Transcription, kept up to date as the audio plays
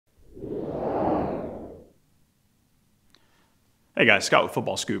Hey guys, Scott with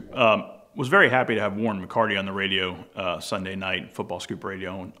Football Scoop. Was very happy to have Warren McCarty on the radio Sunday night, Football Scoop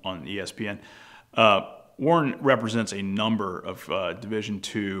Radio on ESPN. Warren represents a number of Division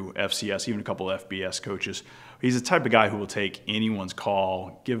II, FCS, even a couple of FBS coaches. He's the type of guy who will take anyone's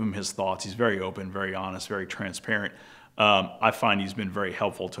call, give him his thoughts. He's very open, very honest, very transparent. I find he's been very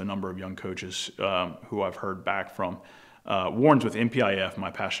helpful to a number of young coaches who I've heard back from. Warren's with MPIF. My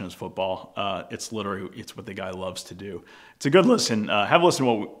passion is football. It's what the guy loves to do. It's a good listen. Have a listen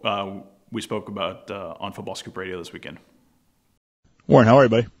to what we spoke about on Football Scoop Radio this weekend. Warren, how are you,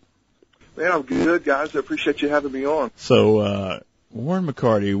 buddy? Man, I'm good, guys. I appreciate you having me on. So, Warren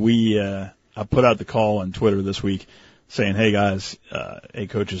McCarty, I put out the call on Twitter this week saying, hey guys, hey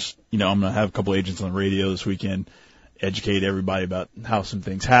coaches, I'm going to have a couple agents on the radio this weekend, educate everybody about how some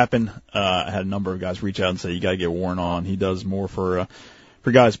things happen. I had a number of guys reach out and say, you got to get Warren on. He does more for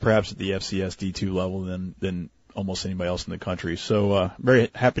guys perhaps at the FCS D2 level than almost anybody else in the country. So, very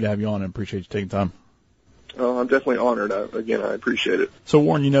happy to have you on and appreciate you taking time. Oh, I'm definitely honored. I appreciate it. So,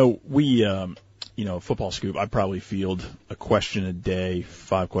 Warren, we, Football Scoop, I probably field a question a day,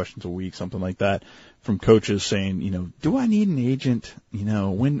 5 questions a week, something like that, from coaches saying, do I need an agent?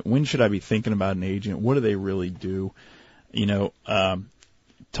 When should I be thinking about an agent? What do they really do?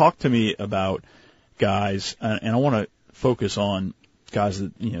 Talk to me about guys, and I want to focus on guys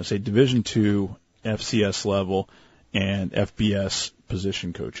that, say Division II, FCS level, and FBS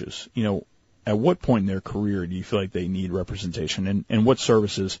position coaches. At what point in their career do you feel like they need representation, and what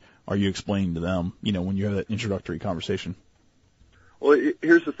services are you explaining to them, when you have that introductory conversation? Well,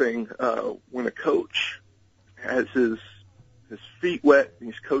 here's the thing. When a coach has his feet wet and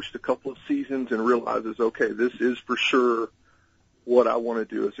he's coached a couple of seasons and realizes, okay, this is for sure what I want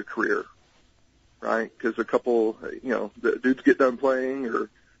to do as a career, right? Because a couple, the dudes get done playing or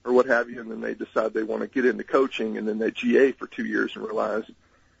what have you, and then they decide they want to get into coaching, and then they GA for 2 years and realize,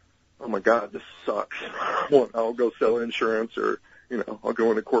 oh my God, this sucks. I'll go sell insurance or, I'll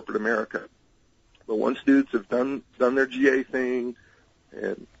go into corporate America. But once dudes have done their GA thing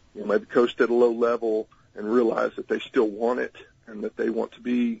and maybe coached at a low level and realize that they still want it and that they want to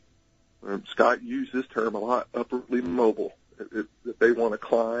be, Scott used this term a lot, upwardly mobile, that they want to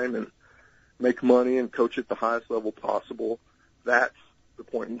climb and make money and coach at the highest level possible, that's the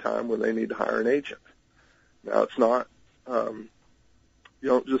point in time when they need to hire an agent. Now, it's not, you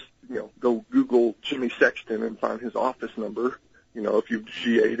don't just, go Google Jimmy Sexton and find his office number, if you've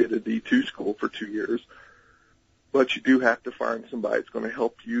GA'd at a D2 school for 2 years. But you do have to find somebody that's going to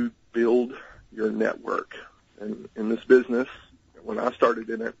help you build your network. And in this business, when I started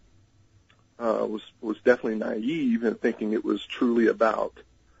in it, was definitely naive in thinking it was truly about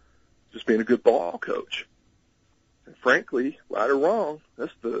just being a good ball coach. And frankly, right or wrong,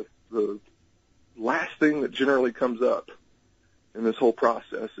 that's the last thing that generally comes up in this whole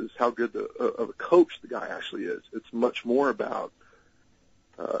process is how good of a coach the guy actually is. It's much more about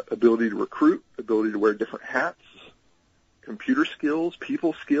ability to recruit, ability to wear different hats, computer skills,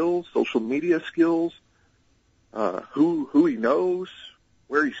 people skills, social media skills, who he knows,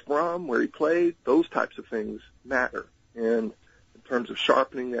 where he's from, where he played. Those types of things matter. And in terms of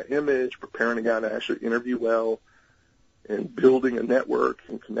sharpening that image, preparing a guy to actually interview well, and building a network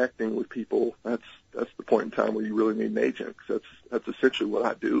and connecting with people, that's the point in time where you really need an agent. Cause that's essentially what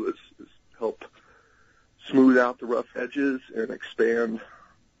I do is help smooth out the rough edges and expand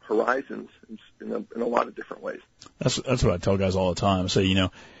horizons in a lot of different ways. That's what I tell guys all the time. I say,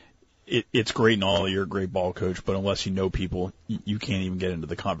 it's great and all, you're a great ball coach, but unless you know people, you can't even get into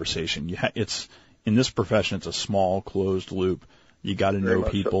the conversation. It's in this profession, it's a small closed loop. You got to know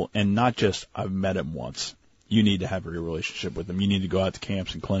people, and not just I've met him once. You need to have a real relationship with them. You need to go out to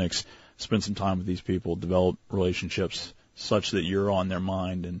camps and clinics, spend some time with these people, develop relationships such that you're on their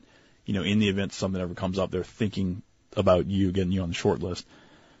mind. And, in the event something ever comes up, they're thinking about you, getting you on the short list.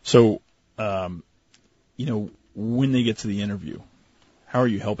 So, when they get to the interview, how are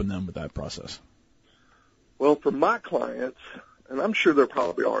you helping them with that process? Well, for my clients, and I'm sure there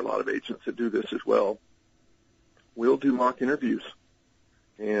probably are a lot of agents that do this as well, we'll do mock interviews.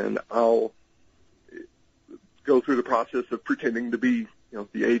 And I'll go through the process of pretending to be,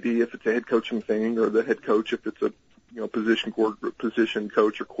 the AD if it's a head coaching thing, or the head coach if it's a, position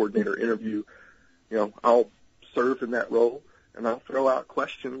coach or coordinator interview. I'll serve in that role, and I'll throw out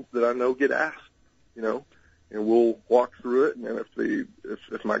questions that I know get asked, and we'll walk through it. And then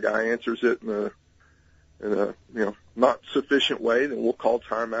if my guy answers it in a not sufficient way, then we'll call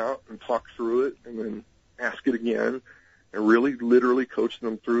timeout and talk through it, and then ask it again, and really literally coach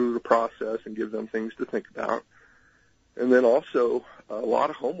them through the process and give them things to think about. And then also a lot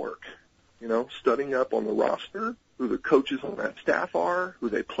of homework. studying up on the roster, who the coaches on that staff are, who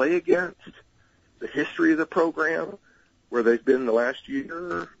they play against, the history of the program, where they've been the last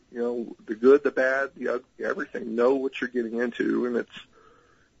year, the good, the bad, the ugly, everything. Know what you're getting into,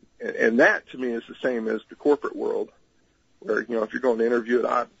 and that to me is the same as the corporate world, where, if you're going to interview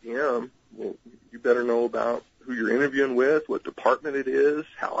at IBM, well, you better know about who you're interviewing with, what department it is,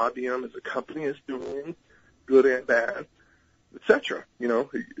 how IBM as a company is doing, good and bad, etc. You're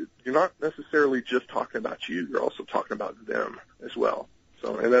not necessarily just talking about you; you're also talking about them as well.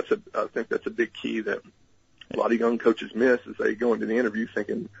 So, and I think that's a big key that a lot of young coaches miss, is they go into the interview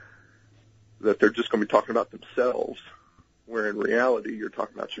thinking that they're just going to be talking about themselves, where in reality you're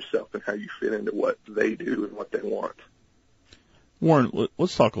talking about yourself and how you fit into what they do and what they want. Warren,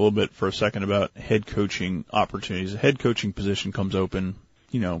 let's talk a little bit for a second about head coaching opportunities. A head coaching position comes open,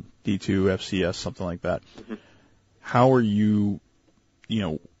 D2, FCS, something like that. Mm-hmm. How are you,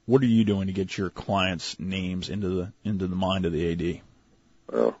 what are you doing to get your clients' names into the mind of the AD?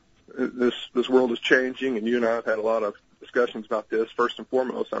 Well, this world is changing, and you and I have had a lot of discussions about this. First and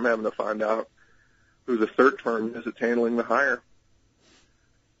foremost, I'm having to find out who the search firm is that's handling the hire.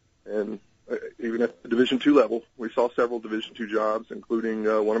 And even at the Division II level, we saw several Division II jobs, including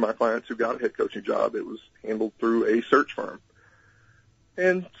one of my clients who got a head coaching job. It was handled through a search firm.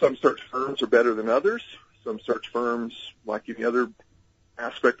 And some search firms are better than others. Some search firms, like any other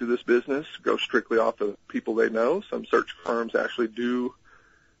aspect of this business, go strictly off of people they know. Some search firms actually do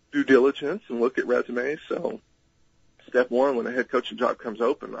due diligence and look at resumes. So step one, when a head coaching job comes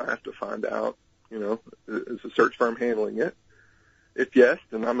open, I have to find out, is the search firm handling it? If yes,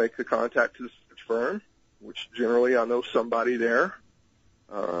 then I make the contact to the search firm, which generally I know somebody there.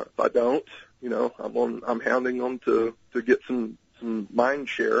 If I don't, I'm hounding them to get some mind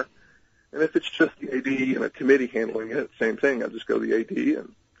share. And if it's just the AD and a committee handling it, same thing. I just go to the AD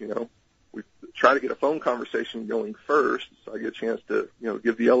and, we try to get a phone conversation going first, so I get a chance to,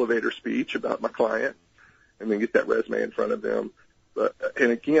 give the elevator speech about my client and then get that resume in front of them.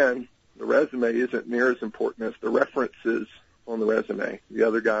 And again, the resume isn't near as important as the references on the resume, the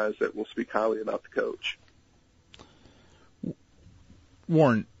other guys that will speak highly about the coach.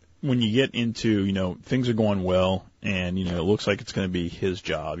 Warren, when you get into, things are going well and, it looks like it's going to be his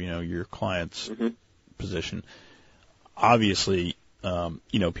job, your client's mm-hmm. position, obviously,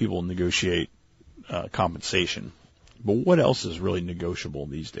 people negotiate compensation. But what else is really negotiable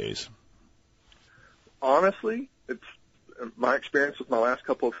these days? Honestly, it's my experience with my last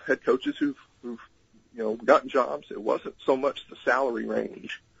couple of head coaches who've gotten jobs. It wasn't so much the salary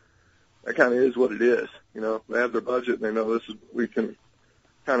range. That kind of is what it is. They have their budget and they know this is we can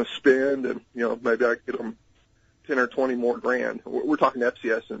kind of spend, and maybe I get them 10 or 20 more grand. We're talking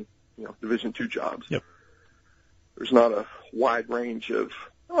FCS and Division II jobs. Yep. There's not a wide range of,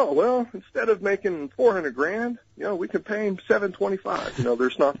 instead of making $400,000, we can pay him $725.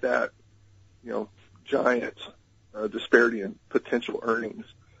 There's not that giant disparity in potential earnings.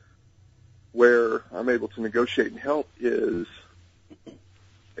 Where I'm able to negotiate and help is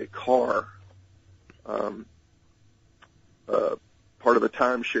a car, part of a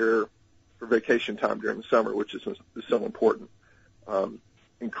timeshare for vacation time during the summer, which is so important.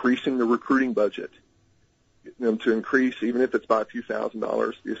 Increasing the recruiting budget, getting them to increase, even if it's by a few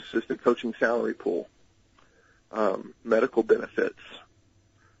 $1,000s, the assistant coaching salary pool, medical benefits,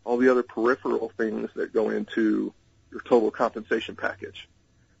 all the other peripheral things that go into your total compensation package.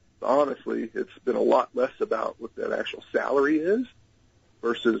 Honestly, it's been a lot less about what that actual salary is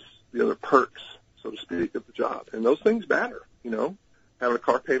versus the other perks, so to speak, of the job. And those things matter, having a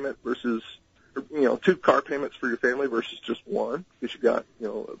car payment versus, 2 car payments for your family versus just one, because you got,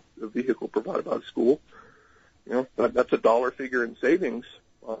 a vehicle provided by the school. That's a dollar figure in savings,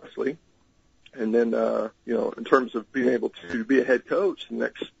 honestly. And then, in terms of being able to be a head coach,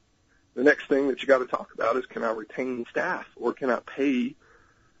 the next thing that you got to talk about is, can I retain staff, or can I pay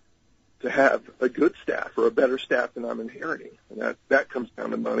to have a good staff or a better staff than I'm inheriting? And that comes down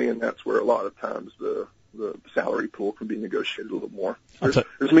to money, and that's where a lot of times the salary pool can be negotiated a little more.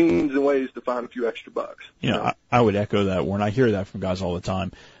 There's means and ways to find a few extra bucks. I would echo that, Warren. I hear that from guys all the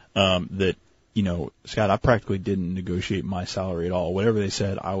time, that, Scott, I practically didn't negotiate my salary at all. Whatever they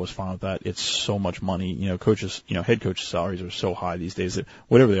said, I was fine with that. It's so much money. Coaches, head coaches' salaries are so high these days that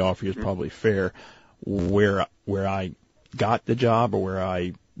whatever they offer you is probably fair. Where I got the job, or where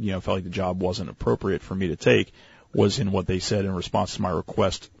I felt like the job wasn't appropriate for me to take, was in what they said in response to my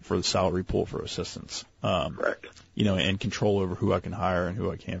request for the salary pool for assistants. Correct. And control over who I can hire and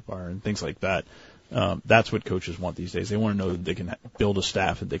who I can't fire and things like that. That's what coaches want these days. They want to know that they can build a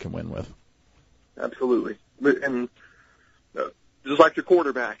staff that they can win with. Absolutely. And just like your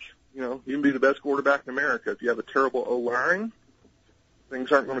quarterback, You can be the best quarterback in America. If you have a terrible O-line,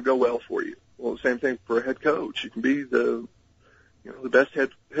 things aren't going to go well for you. Well, the same thing for a head coach. You can be the best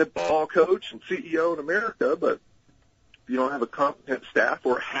head ball coach and CEO in America, but if you don't have a competent staff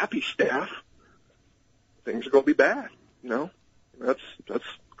or a happy staff, things are going to be bad. That's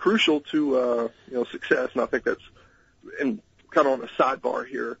crucial to success. And I think that's, and kind of on a sidebar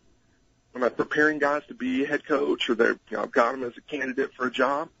here, when I'm preparing guys to be a head coach or I've got them as a candidate for a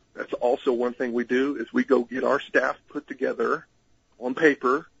job, that's also one thing we do is we go get our staff put together on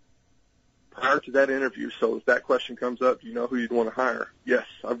paper prior to that interview. So if that question comes up, you know who you'd want to hire. Yes,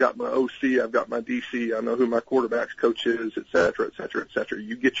 I've got my OC, I've got my DC, I know who my quarterback's coach is, et cetera, et cetera, et cetera.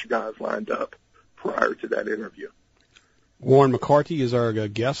 You get your guys lined up prior to that interview. Warren McCarty is our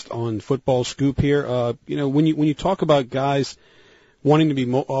guest on Football Scoop here. When you talk about guys wanting to be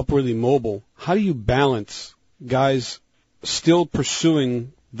upwardly mobile, how do you balance guys still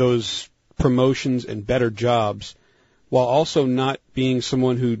pursuing those promotions and better jobs while also not being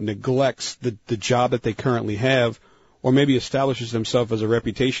someone who neglects the job that they currently have, or maybe establishes themselves as a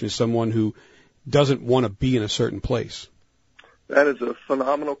reputation as someone who doesn't want to be in a certain place? That is a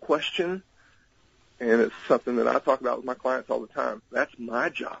phenomenal question, and it's something that I talk about with my clients all the time. That's my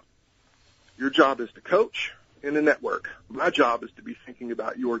job. Your job is to coach and to network. My job is to be thinking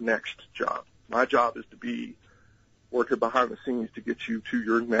about your next job. My job is to be working behind the scenes to get you to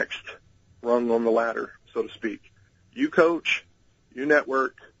your next rung on the ladder, so to speak. You coach, you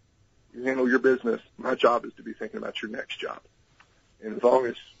network, you handle your business. My job is to be thinking about your next job. And as long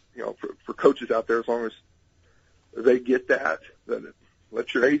as, for coaches out there, as long as they get that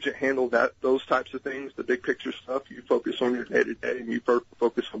let your agent handle those types of things, the big picture stuff. You focus on your day-to-day, and you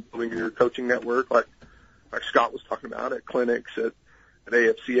focus on building your coaching network, like Scott was talking about, at clinics, at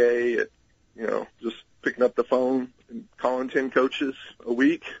AFCA, at, just picking up the phone and calling 10 coaches a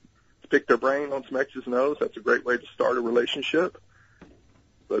week to pick their brain on some X's and O's. That's a great way to start a relationship.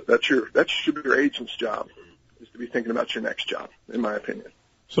 But that should be your agent's job, is to be thinking about your next job, in my opinion.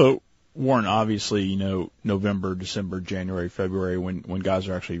 So, Warren, obviously, November, December, January, February, when guys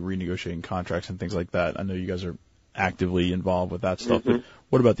are actually renegotiating contracts and things like that, I know you guys are actively involved with that stuff. Mm-hmm. But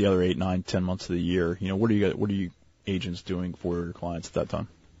what about the other 8, 9, 10 months of the year? What are you agents doing for your clients at that time?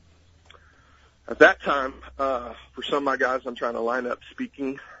 At that time, for some of my guys, I'm trying to line up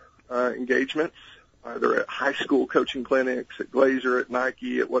speaking engagements, either at high school coaching clinics, at Glazer, at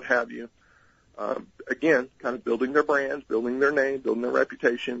Nike, at what have you. Again, kind of building their brand, building their name, building their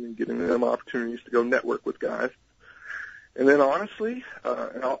reputation, and giving them opportunities to go network with guys. And then honestly,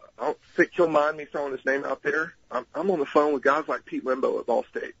 and I don't think he'll mind me throwing his name out there, I'm on the phone with guys like Pete Limbo at Ball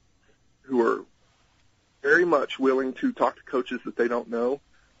State, who are very much willing to talk to coaches that they don't know.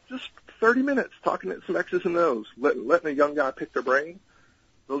 Just 30 minutes talking at some X's and O's, letting a young guy pick their brain.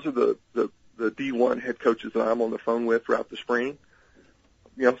 Those are the D1 head coaches that I'm on the phone with throughout the spring.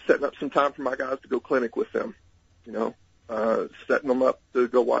 Setting up some time for my guys to go clinic with them, setting them up to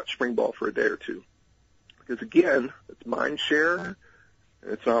go watch spring ball for a day or two. Because, again, it's mind share, and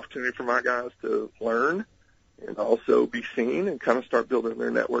it's an opportunity for my guys to learn and also be seen and kind of start building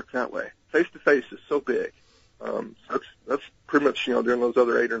their network that way. Face-to-face is so big. That's pretty much, during those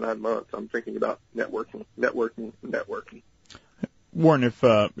other 8 or 9 months, I'm thinking about networking. Warren, if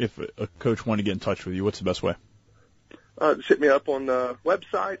a coach wanted to get in touch with you, what's the best way? Just hit me up on the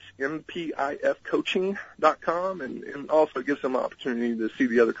website, MPIFcoaching.com, and also gives them an opportunity to see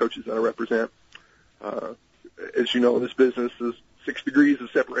the other coaches that I represent. As you know, in this business, there's 6 degrees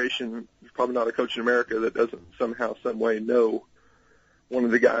of separation. There's probably not a coach in America that doesn't somehow, some way know one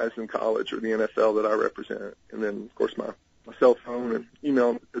of the guys in college or the NFL that I represent. And then, of course, my cell phone and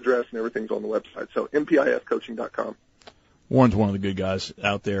email address and everything's on the website. So MPIFcoaching.com. Warren's one of the good guys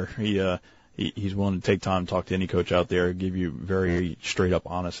out there. He's willing to take time to talk to any coach out there, give you very straight up,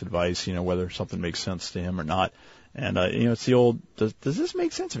 honest advice, whether something makes sense to him or not. And, it's the old, does this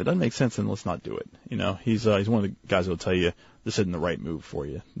make sense? If it doesn't make sense, then let's not do it. He's one of the guys that will tell you this isn't the right move for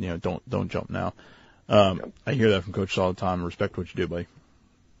you. Don't jump now. I hear that from coaches all the time. I respect what you do, buddy.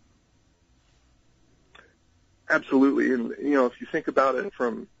 Absolutely. And, if you think about it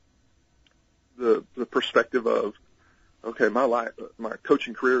from the perspective of, okay, my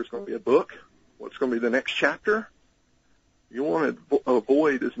coaching career is going to be a book. What's going to be the next chapter? You want to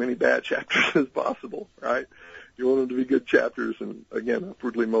avoid as many bad chapters as possible, right? You want them to be good chapters, and again,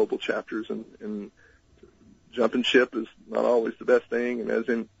 upwardly mobile chapters. And jumping ship is not always the best thing, and as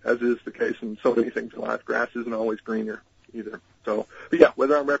is the case in so many things in life, grass isn't always greener either. So, but yeah,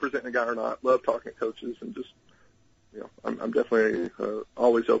 whether I'm representing a guy or not, love talking to coaches, and just I'm definitely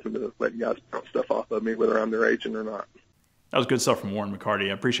always open to letting guys bounce stuff off of me, whether I'm their agent or not. That was good stuff from Warren McCarty.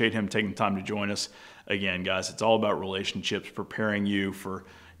 I appreciate him taking time to join us. Again, guys, it's all about relationships, preparing you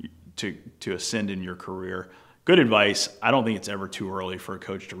to ascend in your career. Good advice. I don't think it's ever too early for a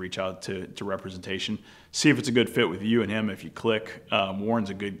coach to reach out to representation. See if it's a good fit with you and him. If you click, Warren's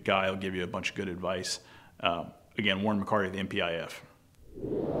a good guy. He'll give you a bunch of good advice. Again, Warren McCarty of the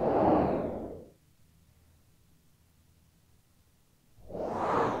MPIF.